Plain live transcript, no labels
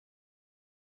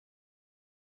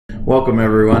Welcome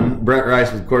everyone. Brett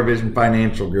Rice with CoreVision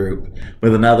Financial Group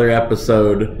with another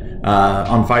episode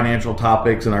on financial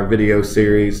topics in our video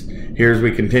series. Here as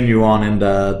we continue on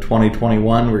into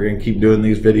 2021, we're going to keep doing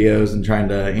these videos and trying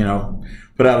to,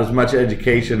 put out as much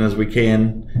education as we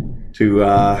can to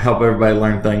help everybody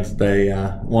learn things that they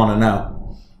want to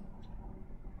know.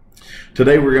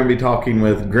 Today we're going to be talking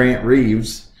with Grant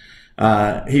Reeves.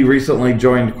 He recently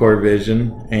joined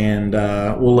CoreVision, and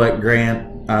we'll let Grant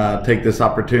take this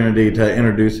opportunity to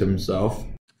introduce himself.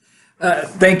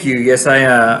 Thank you. Yes,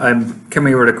 I'm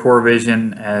coming over to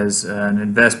CoreVision as an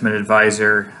investment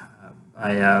advisor.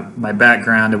 My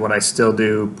background and what I still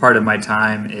do, part of my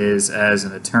time is as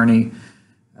an attorney.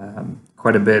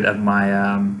 Quite a bit of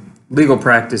my legal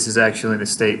practice is actually in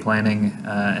estate planning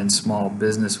and small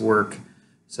business work.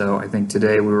 So I think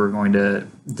today we were going to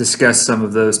discuss some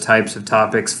of those types of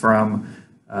topics from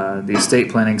the estate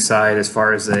planning side as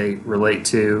far as they relate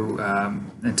to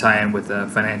and tie in with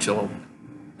financial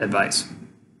advice.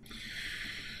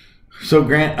 So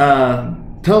Grant,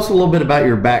 tell us a little bit about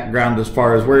your background as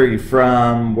far as where are you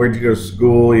from, where'd you go to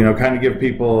school, kind of give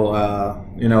people, a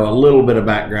little bit of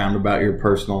background about your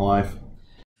personal life.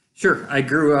 Sure. I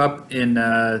grew up in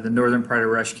the northern part of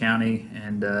Rush County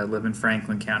and live in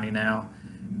Franklin County now.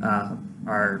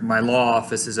 My law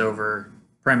office is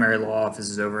primary law office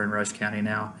is over in Rush County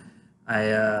now.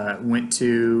 I went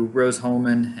to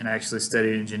Rose-Hulman and actually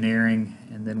studied engineering,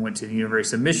 and then went to the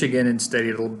University of Michigan and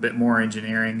studied a little bit more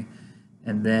engineering,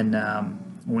 and then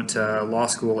went to law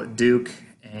school at Duke.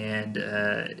 And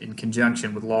in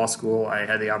conjunction with law school, I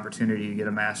had the opportunity to get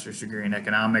a master's degree in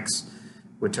economics,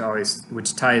 which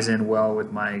ties in well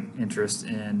with my interest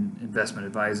in investment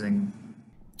advising.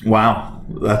 Wow,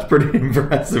 that's pretty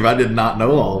impressive. I did not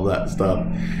know all of that stuff.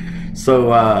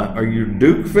 So, are you a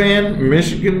Duke fan,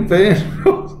 Michigan fan?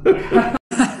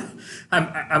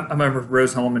 I'm a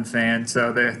Rose-Hulman fan,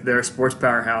 so they're a sports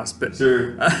powerhouse. But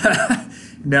sure.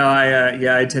 No,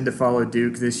 I tend to follow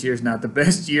Duke. This year's not the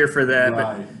best year for that,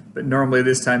 right. But normally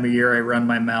this time of year I run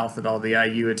my mouth at all the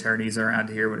IU attorneys around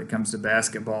here when it comes to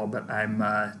basketball. But I'm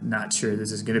not sure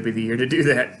this is going to be the year to do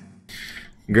that.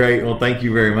 Great. Well, thank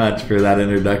you very much for that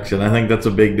introduction. I think that's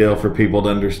a big deal for people to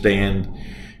understand,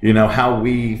 how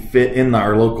we fit in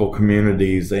our local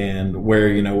communities and where,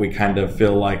 we kind of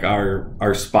feel like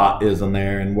our spot is in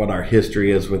there and what our history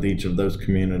is with each of those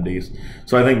communities.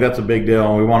 So I think that's a big deal,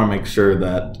 and we want to make sure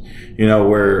that,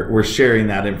 we're sharing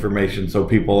that information so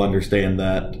people understand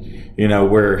that,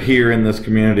 we're here in this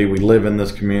community, we live in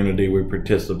this community, we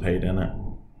participate in it.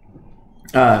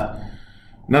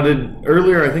 Now,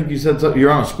 earlier I think you said something,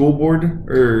 you're on a school board,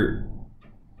 or?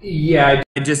 Yeah,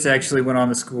 I just actually went on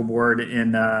the school board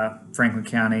in Franklin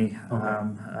County.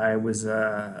 Okay.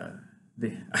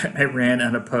 I ran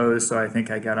unopposed, so I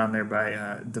think I got on there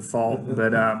by default.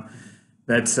 But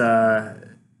that's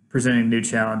presenting new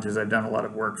challenges. I've done a lot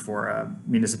of work for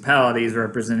municipalities,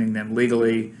 representing them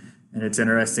legally, and it's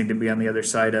interesting to be on the other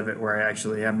side of it, where I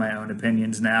actually have my own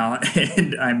opinions now,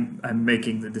 and I'm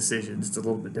making the decisions. It's a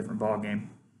little bit different ballgame.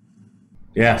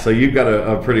 Yeah, so you've got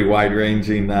a pretty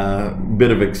wide-ranging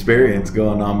bit of experience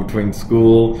going on between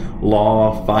school,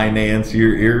 law, finance.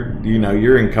 You're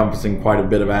encompassing quite a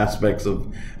bit of aspects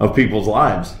of people's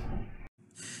lives.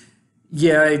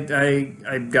 Yeah,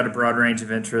 I've got a broad range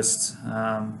of interests,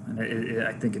 and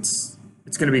I think it's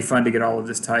going to be fun to get all of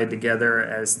this tied together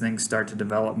as things start to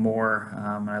develop more.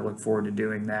 And I look forward to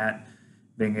doing that,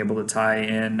 being able to tie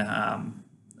in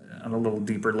on a little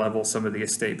deeper level some of the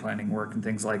estate planning work and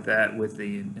things like that with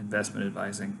the investment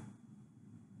advising.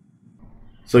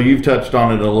 So you've touched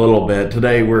on it a little bit.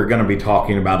 Today we're going to be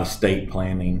talking about estate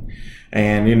planning.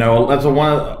 And that's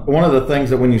one of the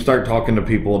things that when you start talking to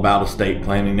people about estate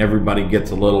planning, everybody gets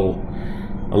a little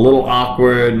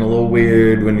awkward and a little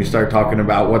weird when you start talking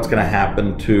about what's going to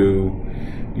happen to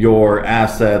your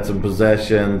assets and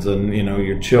possessions and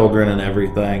your children and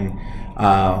everything.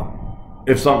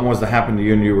 If something was to happen to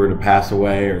you and you were to pass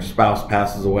away, or spouse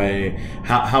passes away,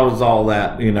 how does all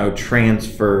that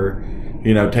transfer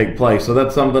take place? So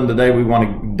that's something today we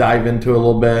want to dive into a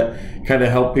little bit, kind of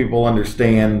help people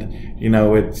understand.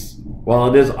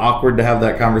 It is awkward to have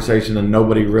that conversation, and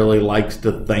nobody really likes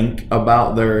to think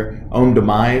about their own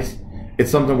demise. It's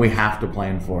something we have to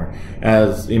plan for.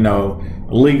 As a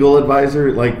legal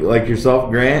advisor like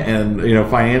yourself, Grant, and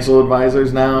financial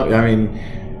advisors now.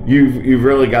 You've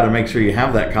really got to make sure you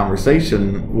have that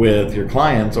conversation with your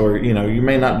clients, or you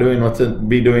may not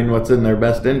be doing what's in their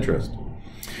best interest.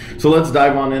 So let's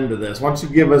dive on into this. Why don't you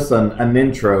give us an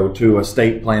intro to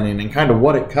estate planning and kind of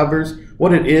what it covers,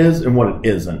 what it is, and what it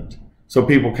isn't, so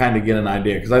people kind of get an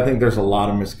idea, because I think there's a lot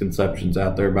of misconceptions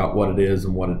out there about what it is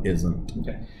and what it isn't.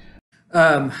 Okay.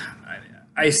 Um,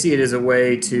 I see it as a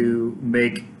way to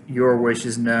make your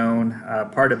wishes known.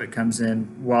 Part of it comes in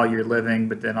while you're living,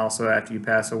 but then also after you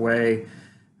pass away,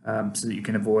 so that you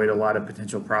can avoid a lot of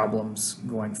potential problems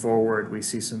going forward. We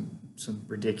see some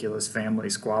ridiculous family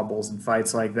squabbles and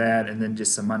fights like that, and then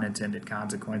just some unintended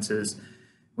consequences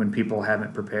when people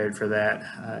haven't prepared for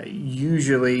that.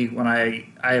 Usually, when I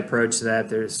approach that,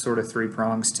 there's sort of three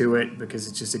prongs to it because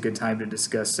it's just a good time to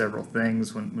discuss several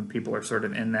things when people are sort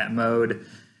of in that mode.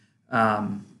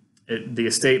 The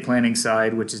estate planning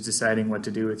side, which is deciding what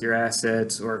to do with your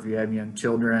assets, or if you have young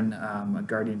children, a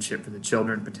guardianship for the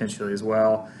children potentially as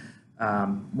well.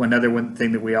 One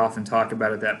thing that we often talk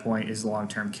about at that point is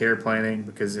long-term care planning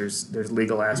because there's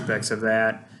legal aspects of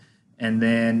that. And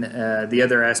then the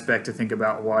other aspect to think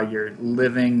about while you're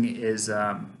living is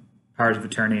powers of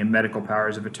attorney and medical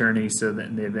powers of attorney, so that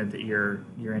in the event that you're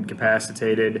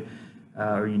incapacitated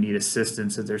or you need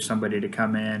assistance, that there's somebody to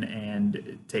come in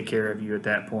and take care of you at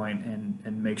that point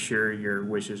and make sure your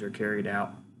wishes are carried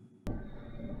out.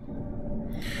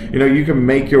 You know, you can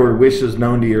make your wishes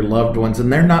known to your loved ones,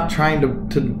 and they're not trying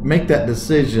to make that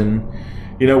decision,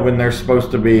 you know, when they're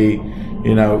supposed to be,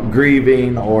 you know,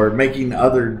 grieving or making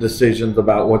other decisions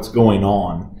about what's going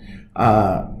on.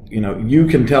 You know, you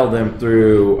can tell them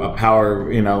through a power,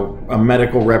 you know, a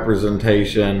medical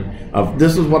representation of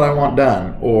this is what I want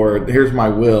done, or here's my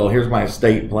will, here's my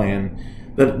estate plan,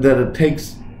 that it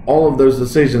takes all of those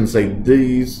decisions, say,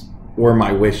 these were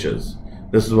my wishes.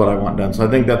 This is what I want done. So I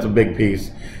think that's a big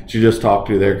piece to just talk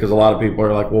to there, because a lot of people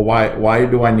are like, well, why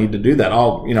do I need to do that?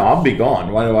 I'll be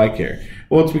gone. Why do I care?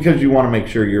 Well, it's because you want to make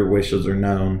sure your wishes are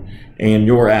known and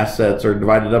your assets are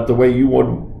divided up the way you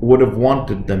would have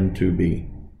wanted them to be.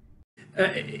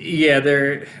 Yeah,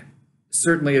 they're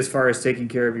certainly, as far as taking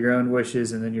care of your own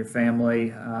wishes and then your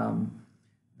family.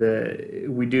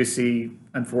 We do see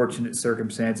unfortunate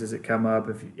circumstances that come up.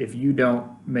 If you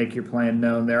don't make your plan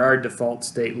known, there are default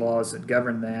state laws that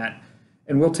govern that,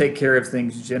 and we'll take care of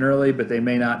things generally, but they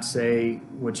may not say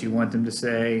what you want them to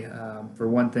say. For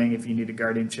one thing, if you need a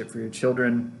guardianship for your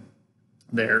children,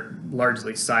 they're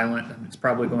largely silent. It's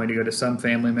probably going to go to some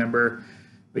family member,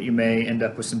 but you may end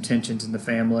up with some tensions in the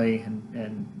family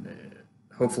and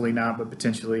hopefully not, but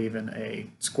potentially even a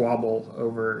squabble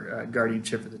over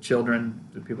guardianship for the children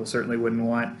that people certainly wouldn't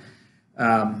want.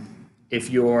 If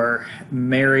you're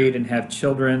married and have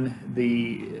children,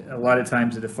 a lot of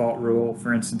times the default rule,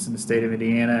 for instance, in the state of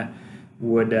Indiana,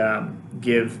 would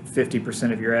give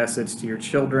 50% of your assets to your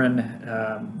children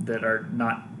that are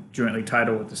not jointly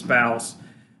titled with the spouse.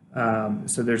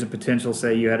 So there's a potential,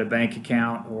 say you had a bank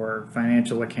account or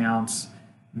financial accounts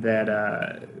that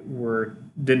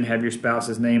didn't have your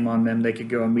spouse's name on them, they could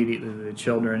go immediately to the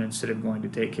children instead of going to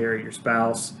take care of your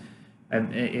spouse.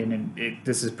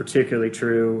 This is particularly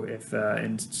true if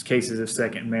in cases of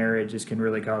second marriage, this can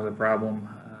really cause a problem.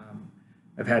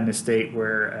 I've had an estate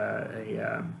where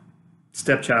a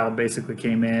stepchild basically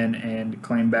came in and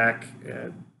claimed back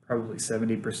probably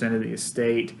 70% of the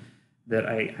estate that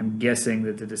I'm guessing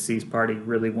that the deceased party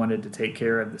really wanted to take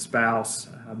care of the spouse,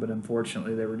 but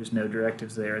unfortunately there were just no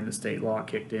directives there and the state law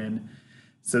kicked in.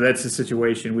 So that's a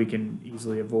situation we can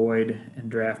easily avoid and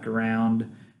draft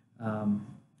around.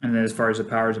 And then as far as the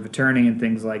powers of attorney and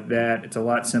things like that, it's a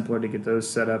lot simpler to get those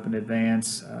set up in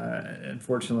advance.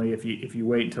 Unfortunately, if you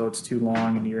wait until it's too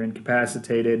long and you're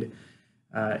incapacitated,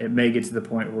 it may get to the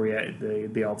point where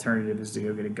the alternative is to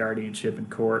go get a guardianship in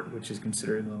court, which is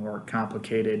considered more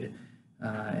complicated.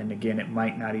 And again, it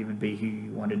might not even be who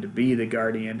you wanted to be the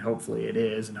guardian. Hopefully it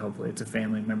is, and hopefully it's a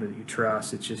family member that you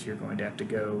trust. It's just you're going to have to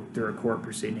go through a court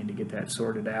proceeding to get that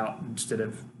sorted out instead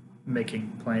of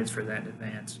making plans for that in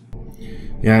advance.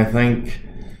 Yeah, I think,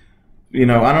 I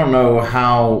don't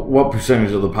know what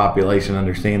percentage of the population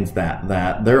understands that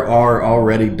there are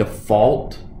already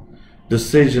default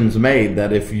decisions made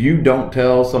that if you don't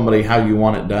tell somebody how you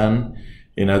want it done,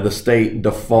 the state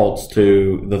defaults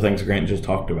to the things Grant just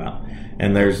talked about.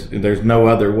 And there's no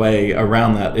other way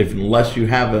around that unless you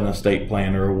have an estate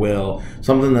plan or a will,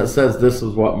 something that says this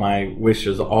is what my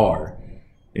wishes are.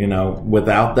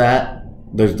 Without that,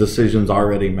 there's decisions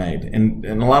already made. And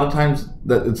a lot of times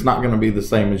that it's not going to be the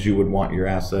same as you would want your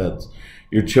assets,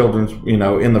 your children's,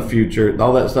 in the future.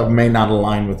 All that stuff may not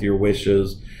align with your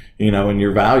wishes, and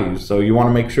your values. So you want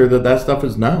to make sure that stuff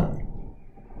is known.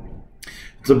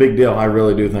 It's a big deal. I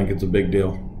really do think it's a big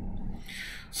deal.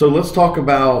 So let's talk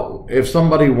about if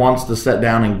somebody wants to sit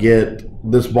down and get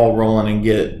this ball rolling and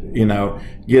get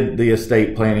the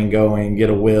estate planning going, get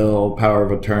a will, power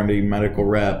of attorney, medical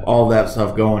rep, all that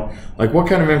stuff going. Like, what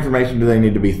kind of information do they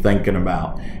need to be thinking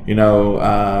about?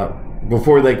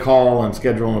 before they call and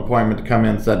schedule an appointment to come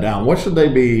in and sit down? What should they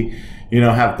be,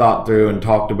 have thought through and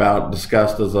talked about,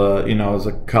 discussed as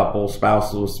a couple,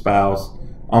 spouse with spouse,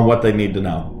 on what they need to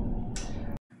know?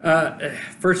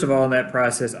 First of all, in that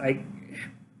process,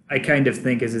 I kind of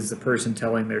think as the person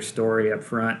telling their story up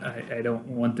front, I don't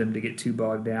want them to get too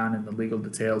bogged down in the legal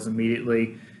details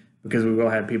immediately, because we will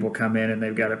have people come in and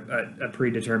they've got a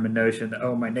predetermined notion that,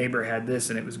 oh, my neighbor had this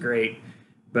and it was great.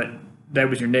 But that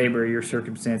was your neighbor. Your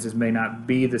circumstances may not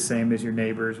be the same as your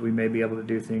neighbor's. We may be able to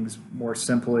do things more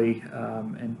simply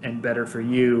and better for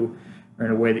you, or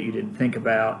in a way that you didn't think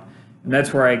about. And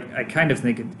that's where I kind of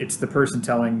think it's the person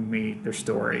telling me their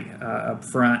story up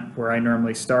front. Where I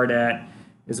normally start at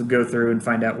is we'll go through and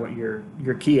find out what your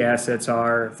key assets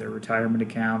are, if they're retirement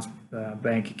accounts,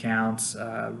 bank accounts,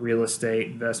 real estate,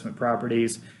 investment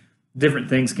properties. Different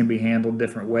things can be handled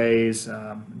different ways.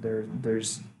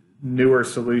 There's newer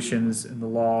solutions in the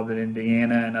law that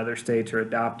Indiana and other states are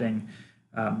adopting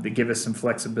that give us some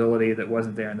flexibility that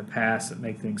wasn't there in the past, that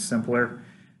make things simpler.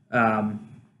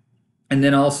 And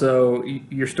then also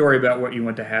your story about what you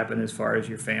want to happen as far as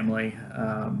your family,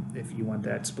 if you want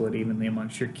that split evenly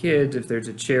amongst your kids, if there's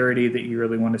a charity that you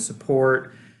really want to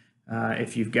support,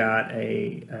 if you've got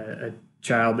a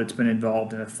child that's been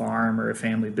involved in a farm or a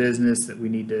family business that we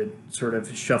need to sort of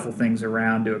shuffle things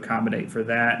around to accommodate for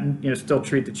that, and still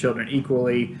treat the children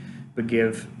equally, but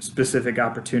give specific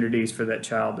opportunities for that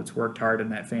child that's worked hard in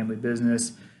that family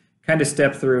business. Kind of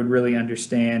step through and really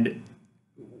understand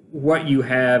what you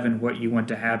have and what you want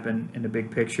to happen in the big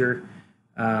picture.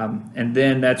 And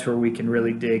then that's where we can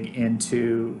really dig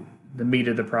into the meat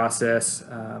of the process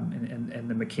and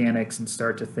the mechanics, and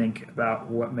start to think about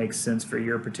what makes sense for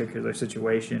your particular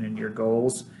situation and your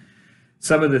goals.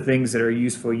 Some of the things that are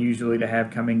useful usually to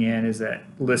have coming in is that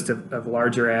list of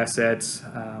larger assets.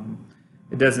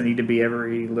 It doesn't need to be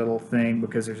every little thing,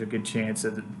 because there's a good chance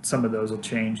that some of those will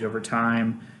change over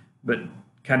time, but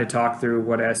kind of talk through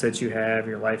what assets you have,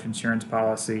 your life insurance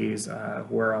policies,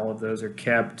 where all of those are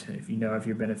kept, if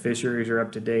your beneficiaries are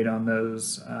up to date on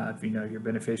those, if your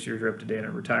beneficiaries are up to date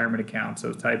on retirement accounts,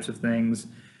 those types of things.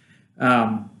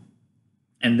 And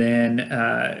then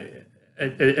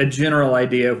a general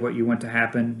idea of what you want to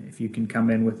happen, if you can come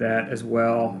in with that as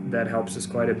well, that helps us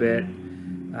quite a bit.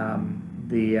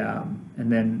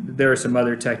 And then there are some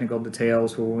other technical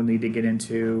details where we'll need to get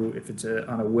into. If it's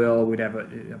on a will, we'd have a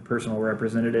personal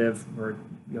representative, or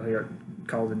you'll hear it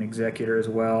called an executor as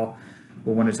well.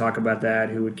 We'll want to talk about that,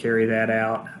 who would carry that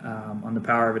out. On the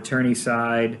power of attorney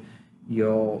side,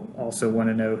 you'll also want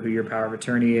to know who your power of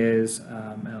attorney is,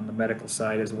 and on the medical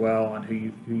side as well, on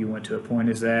who you want to appoint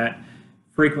as that.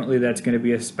 Frequently, that's going to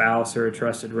be a spouse or a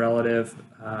trusted relative.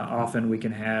 Often we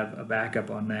can have a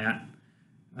backup on that.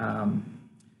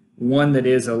 One that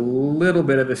is a little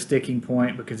bit of a sticking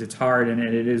point, because it's hard and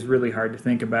it is really hard to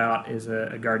think about, is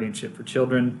a guardianship for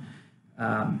children.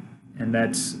 And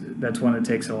that's one that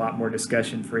takes a lot more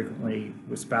discussion frequently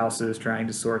with spouses, trying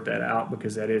to sort that out,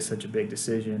 because that is such a big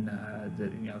decision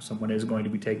that someone is going to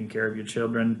be taking care of your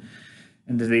children.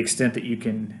 And to the extent that you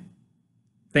can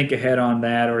think ahead on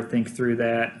that, or think through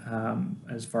that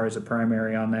as far as a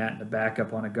primary on that and a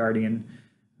backup on a guardian.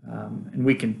 And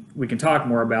we can talk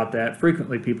more about that.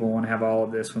 Frequently, people want to have all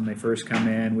of this when they first come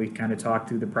in. We kind of talk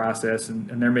through the process,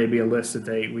 and there may be a list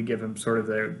that we give them, sort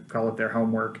of call it their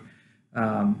homework,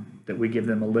 that we give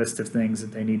them a list of things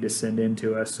that they need to send in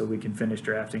to us so we can finish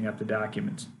drafting up the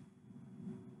documents.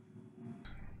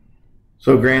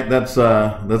 So Grant,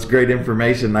 that's great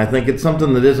information. I think it's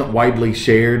something that isn't widely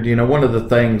shared. One of the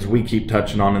things we keep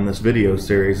touching on in this video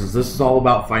series is this is all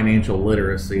about financial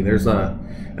literacy.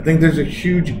 I think there's a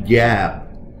huge gap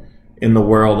in the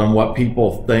world on what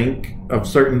people think of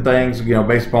certain things,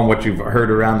 based upon what you've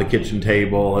heard around the kitchen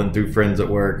table and through friends at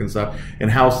work and stuff, and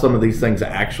how some of these things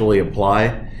actually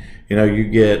apply. You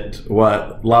get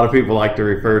what a lot of people like to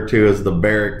refer to as the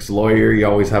barracks lawyer. You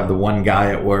always have the one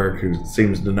guy at work who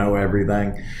seems to know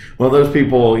everything. Well, those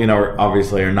people,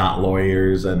 obviously are not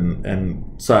lawyers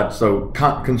and such. So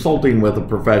consulting with a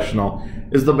professional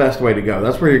is the best way to go.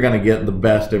 That's where you're going to get the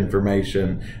best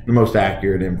information, the most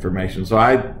accurate information. So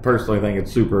I personally think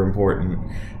it's super important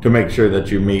to make sure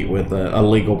that you meet with a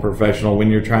legal professional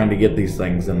when you're trying to get these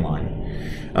things in line.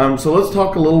 So let's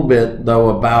talk a little bit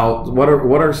though about what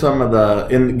are some of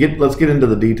let's get into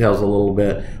the details a little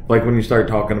bit, like when you start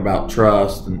talking about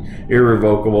trust and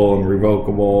irrevocable and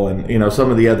revocable, and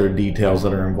some of the other details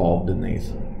that are involved in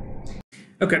these.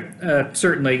 Okay,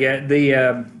 certainly.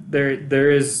 Yeah,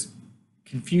 there is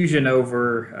confusion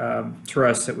over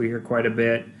trust that we hear quite a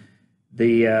bit.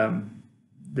 The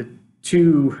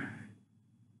two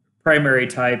primary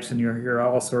types, and you'll hear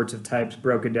all sorts of types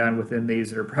broken down within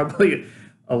these that are probably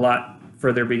a lot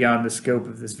further beyond the scope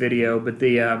of this video. But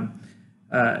the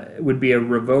would be a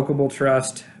revocable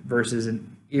trust versus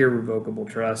an irrevocable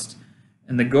trust,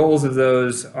 and the goals of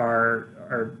those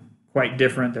are quite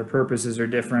different. Their purposes are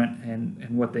different,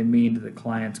 and what they mean to the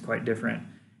client's quite different.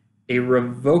 A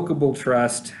revocable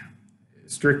trust,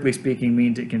 strictly speaking,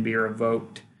 means it can be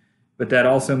revoked, but that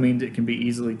also means it can be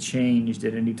easily changed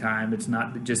at any time. It's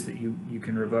not just that you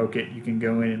can revoke it. You can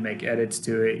go in and make edits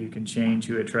to it. You can change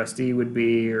who a trustee would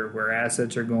be or where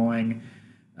assets are going.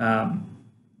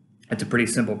 It's a pretty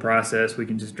simple process. We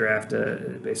can just draft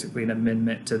basically an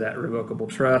amendment to that revocable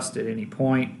trust at any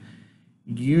point.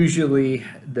 Usually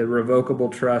the revocable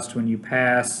trust, when you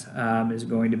pass, is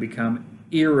going to become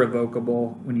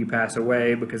irrevocable when you pass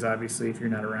away, because obviously if you're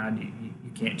not around,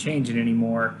 you can't change it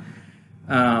anymore.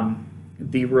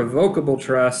 The revocable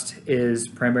trust is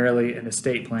primarily an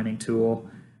estate planning tool,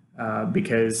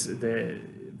 because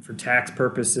for tax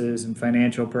purposes and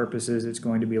financial purposes, it's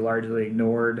going to be largely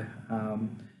ignored.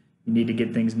 You need to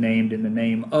get things named in the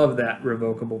name of that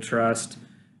revocable trust,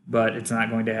 but it's not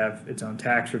going to have its own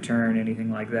tax return,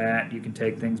 anything like that. You can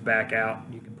take things back out.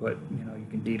 You can put, you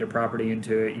can deed a property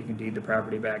into it. You can deed the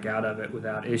property back out of it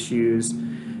without issues.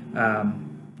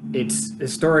 It's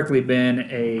historically been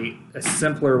a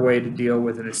simpler way to deal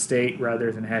with an estate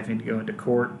rather than having to go into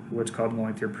court, what's called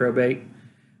going through probate.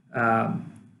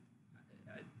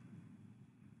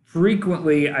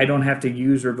 Frequently, I don't have to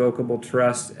use revocable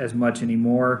trust as much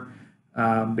anymore,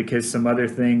 because some other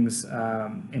things,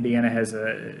 Indiana has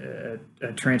a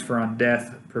transfer on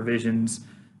death provisions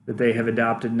that they have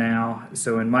adopted now.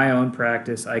 So in my own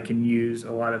practice, I can use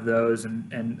a lot of those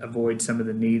and avoid some of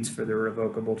the needs for the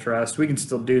revocable trust. We can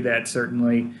still do that,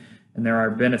 certainly, and there are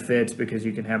benefits because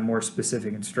you can have more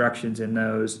specific instructions in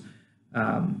those,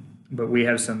 but we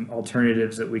have some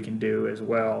alternatives that we can do as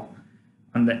well.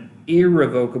 On the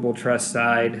irrevocable trust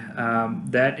side,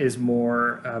 that is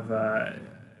more of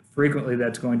frequently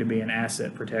that's going to be an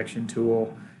asset protection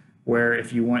tool, where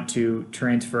if you want to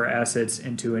transfer assets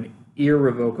into an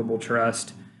irrevocable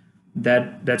trust,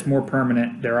 that's more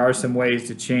permanent. There are some ways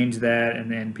to change that, and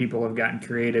then people have gotten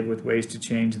creative with ways to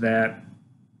change that,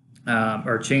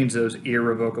 or change those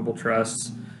irrevocable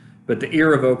trusts. But the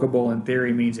irrevocable, in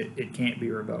theory, means it can't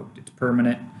be revoked. It's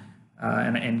permanent.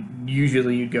 And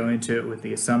usually you go into it with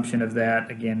the assumption of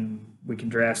that. Again, we can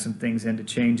draft some things in to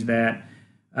change that.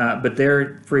 But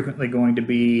they're frequently going to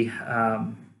be,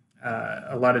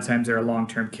 a lot of times they're a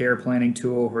long-term care planning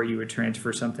tool where you would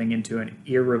transfer something into an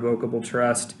irrevocable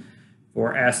trust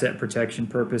for asset protection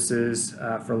purposes,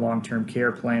 for long-term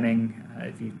care planning.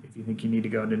 If you think you need to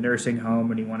go into a nursing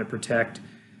home and you want to protect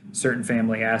certain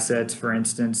family assets, for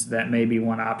instance, that may be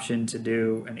one option to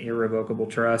do an irrevocable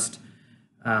trust.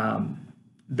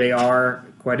 They are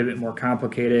quite a bit more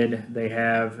complicated. They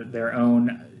have their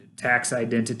own tax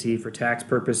identity for tax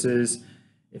purposes.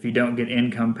 If you don't get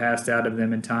income passed out of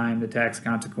them in time, the tax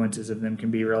consequences of them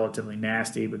can be relatively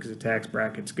nasty because the tax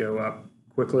brackets go up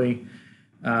quickly.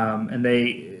 And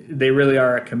they really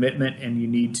are a commitment, and you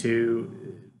need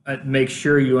to make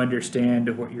sure you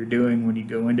understand what you're doing when you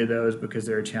go into those, because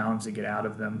they're a challenge to get out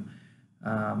of them.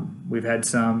 We've had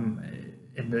some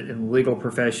in the legal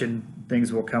profession,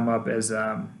 things will come up as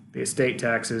the estate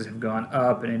taxes have gone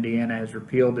up and Indiana has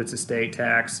repealed its estate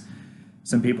tax.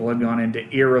 Some people have gone into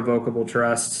irrevocable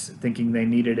trusts thinking they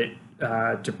needed it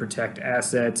to protect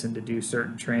assets and to do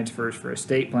certain transfers for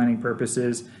estate planning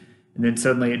purposes. And then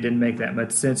suddenly it didn't make that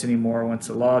much sense anymore once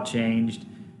the law changed.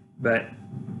 But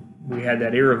we had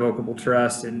that irrevocable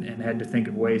trust and had to think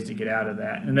of ways to get out of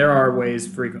that. And there are ways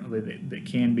frequently that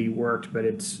can be worked, but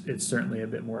it's certainly a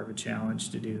bit more of a challenge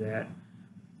to do that.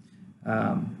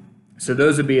 So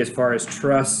those would be, as far as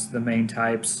trusts, the main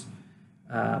types.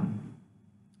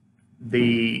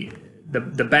 The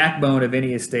backbone of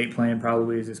any estate plan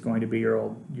probably is just going to be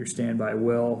your standby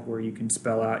will, where you can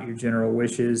spell out your general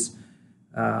wishes.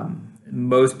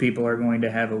 Most people are going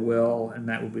to have a will, and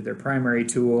that will be their primary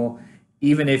tool.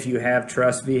 Even if you have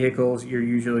trust vehicles, you're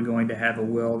usually going to have a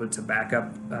will that's a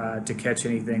backup to catch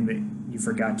anything that you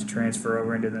forgot to transfer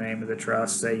over into the name of the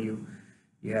trust. Say you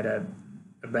had a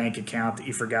bank account that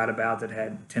you forgot about that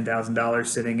had $10,000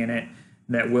 sitting in it.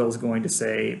 And that will is going to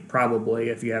say, probably,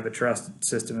 if you have a trust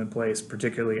system in place,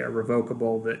 particularly a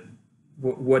revocable, that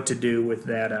what to do with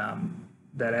that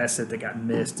asset that got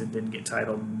missed and didn't get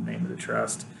titled in the name of the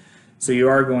trust. So you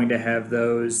are going to have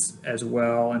those as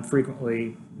well, and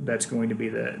frequently that's going to be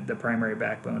the primary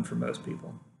backbone for most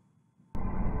people.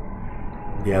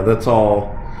 Yeah, that's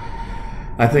all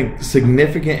I think,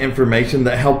 significant information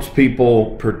that helps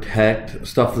people protect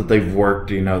stuff that they've worked,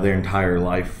 their entire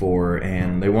life for,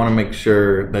 and they want to make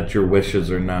sure that your wishes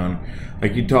are known.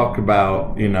 Like you talked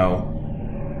about,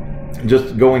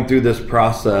 just going through this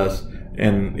process,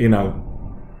 and you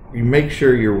make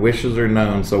sure your wishes are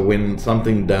known, so when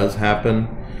something does happen,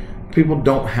 people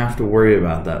don't have to worry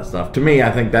about that stuff. To me,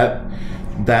 I think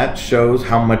that shows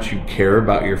how much you care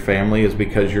about your family, is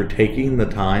because you're taking the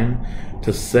time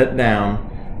to sit down,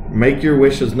 make your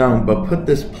wishes known, but put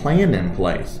this plan in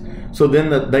place, so then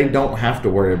that they don't have to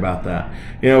worry about that.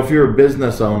 If you're a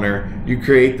business owner, you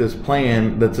create this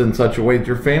plan that's in such a way that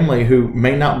your family, who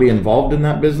may not be involved in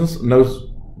that business, knows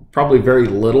probably very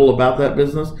little about that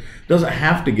business, doesn't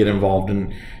have to get involved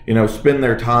and spend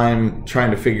their time trying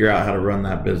to figure out how to run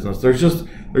that business.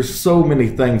 There's so many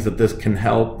things that this can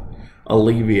help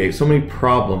alleviate, so many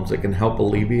problems it can help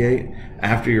alleviate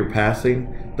after your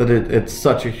passing, that it's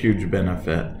such a huge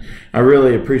benefit. I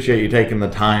really appreciate you taking the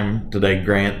time today,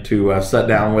 Grant, to sit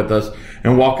down with us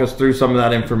and walk us through some of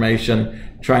that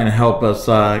information, trying to help us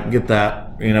get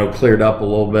that cleared up a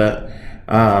little bit.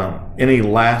 Any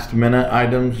last minute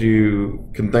items you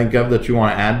can think of that you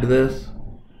want to add to this?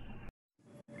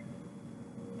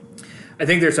 I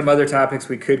think there's some other topics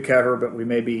we could cover, but we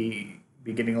may be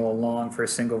getting a little long for a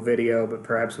single video. But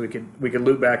perhaps we could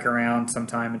loop back around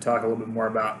sometime and talk a little bit more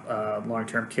about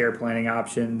long-term care planning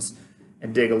options,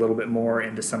 and dig a little bit more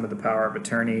into some of the power of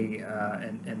attorney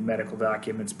and medical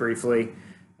documents briefly.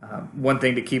 One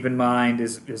thing to keep in mind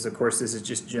is of course, this is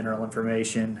just general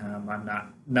information. I'm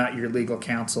not your legal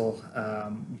counsel.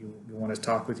 You want to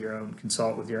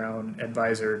consult with your own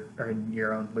advisor, or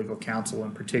your own legal counsel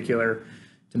in particular,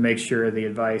 to make sure the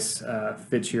advice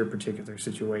fits your particular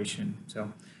situation. So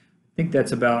I think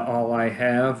that's about all I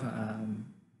have.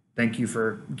 Thank you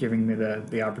for giving me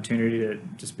the opportunity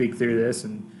to speak through this,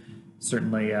 and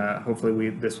certainly hopefully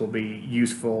this will be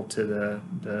useful to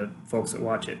the folks that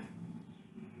watch it.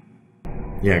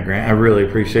 Yeah, Grant, I really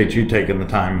appreciate you taking the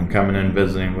time and coming in and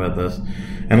visiting with us.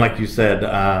 And like you said,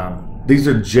 these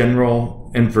are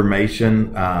general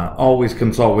information. Always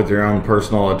consult with your own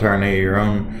personal attorney, your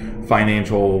own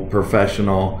financial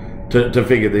professional, to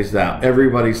figure these out.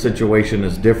 Everybody's situation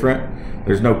is different.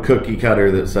 There's no cookie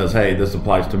cutter that says, hey, this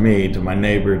applies to me, to my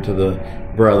neighbor, to the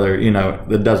brother.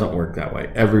 That doesn't work that way.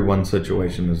 Everyone's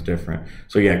situation is different.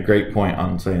 So yeah, great point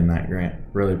on saying that, Grant.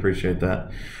 Really appreciate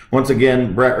that. Once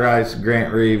again, Brett Rice,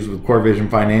 Grant Reeves with Core Vision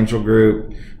Financial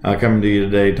Group, coming to you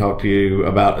today to talk to you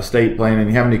about estate planning.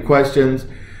 If you have any questions,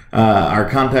 our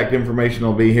contact information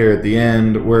will be here at the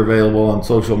end. We're available on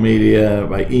social media,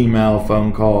 by email,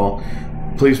 phone call.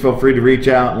 Please feel free to reach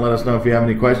out and let us know if you have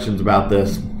any questions about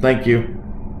this. Thank you.